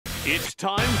It's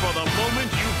time for the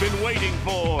moment you've been waiting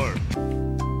for.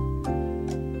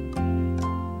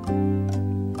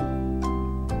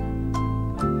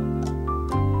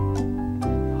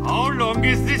 How long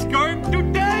is this going to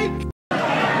take?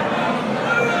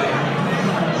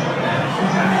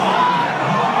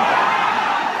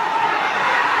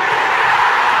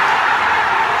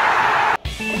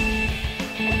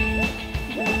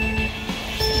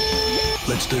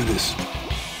 Let's do this.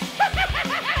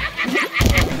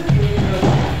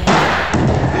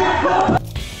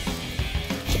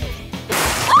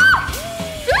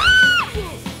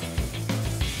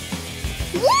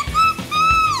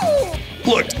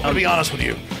 Look, I'll be honest with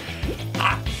you.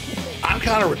 I'm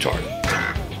kind of retarded.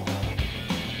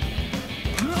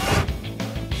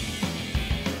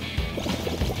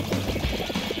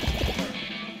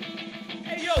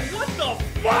 Hey, yo, what the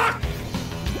fuck?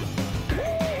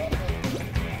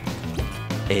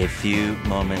 A few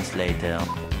moments later.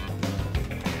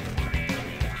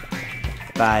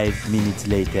 5 minutes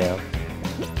later.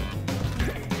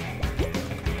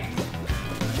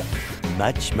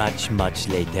 Much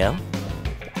later.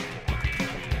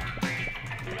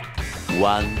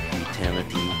 1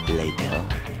 eternity later.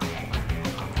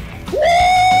 Woo!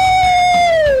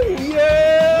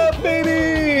 Yeah,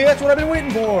 baby! That's what I've been waiting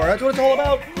for. That's what it's all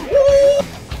about. Woo!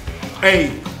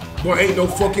 Hey, boy, ain't no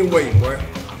fucking way, boy.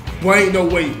 Boy, ain't no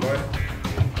way, boy.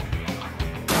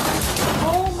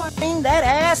 Oh my, bring that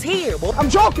ass here, boy. I'm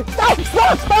joking. Stop!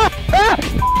 Stop! Stop!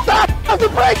 Stop! Stop the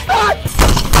brake! Stop!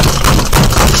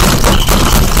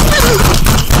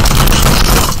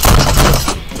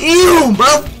 Ew,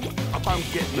 bro! I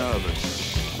don't get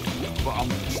nervous, but I'm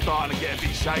starting to get a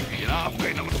bit shaky, you know?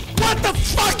 What the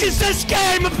fuck is this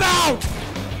game about?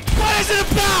 What is it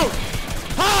about?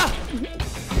 Huh?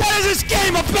 What is this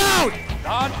game about?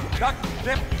 Dodge, duck,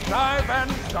 dip, dive,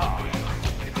 and dodge.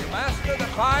 If you master the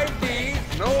 5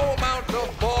 Ds, no amount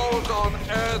of balls on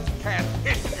earth can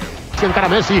hit you. Encara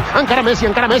Messi, encara Messi,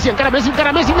 encara Messi, encara Messi,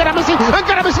 encara Messi, encara Messi,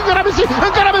 encara Messi, encara Messi,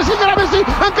 encara Messi, encara Messi,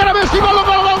 encara Messi, gol, gol,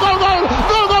 gol, gol, gol,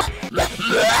 gol, gol.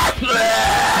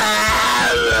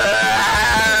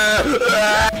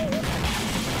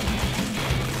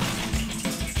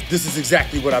 This is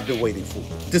exactly what I've been waiting for.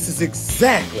 This is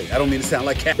exactly. I don't mean to sound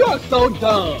like cat. You're so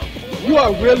dumb. You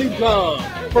are really dumb.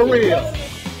 For real.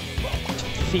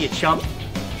 See you, chump.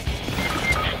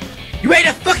 You ready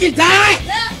to fucking die?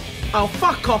 Oh,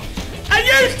 fuck off. And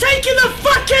you're taking the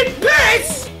fucking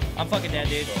piss! I'm fucking dead,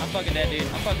 dude. I'm fucking dead, dude.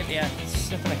 I'm fucking, yeah.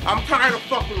 I'm tired of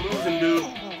fucking losing, dude.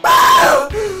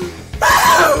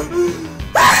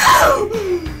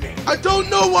 I don't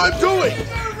know what I'm doing.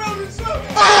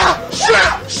 Ah!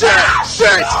 Shit! Shit!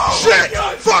 Shit! Shit!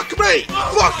 Fuck me!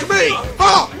 Fuck me!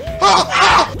 Ah! Ah!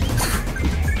 Ah!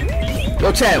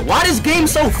 Yo, Chad, why this game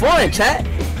so fun, Chad?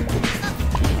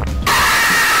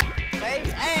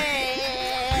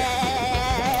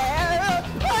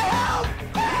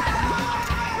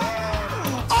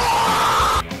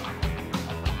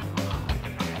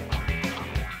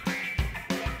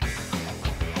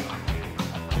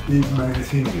 Big man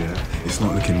thing, yeah? It's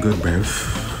not looking good, bruv.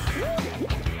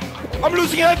 I'm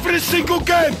losing out for this single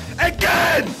game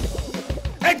again!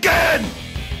 Again!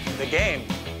 The game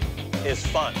is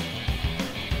fun.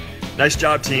 Nice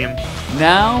job, team.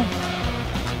 Now,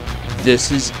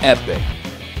 this is epic.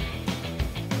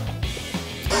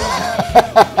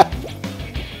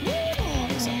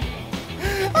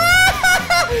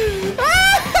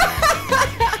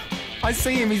 I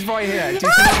see him, he's right here. Do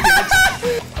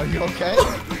are you okay? No!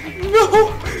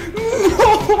 No!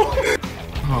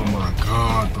 Oh my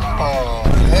god, bro. Oh,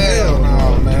 hell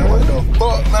no, man. What the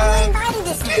fuck, man?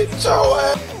 Get your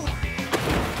ass.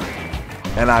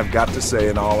 And I've got to say,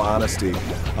 in all honesty,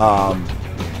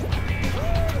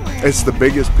 it's the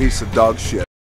biggest piece of dog shit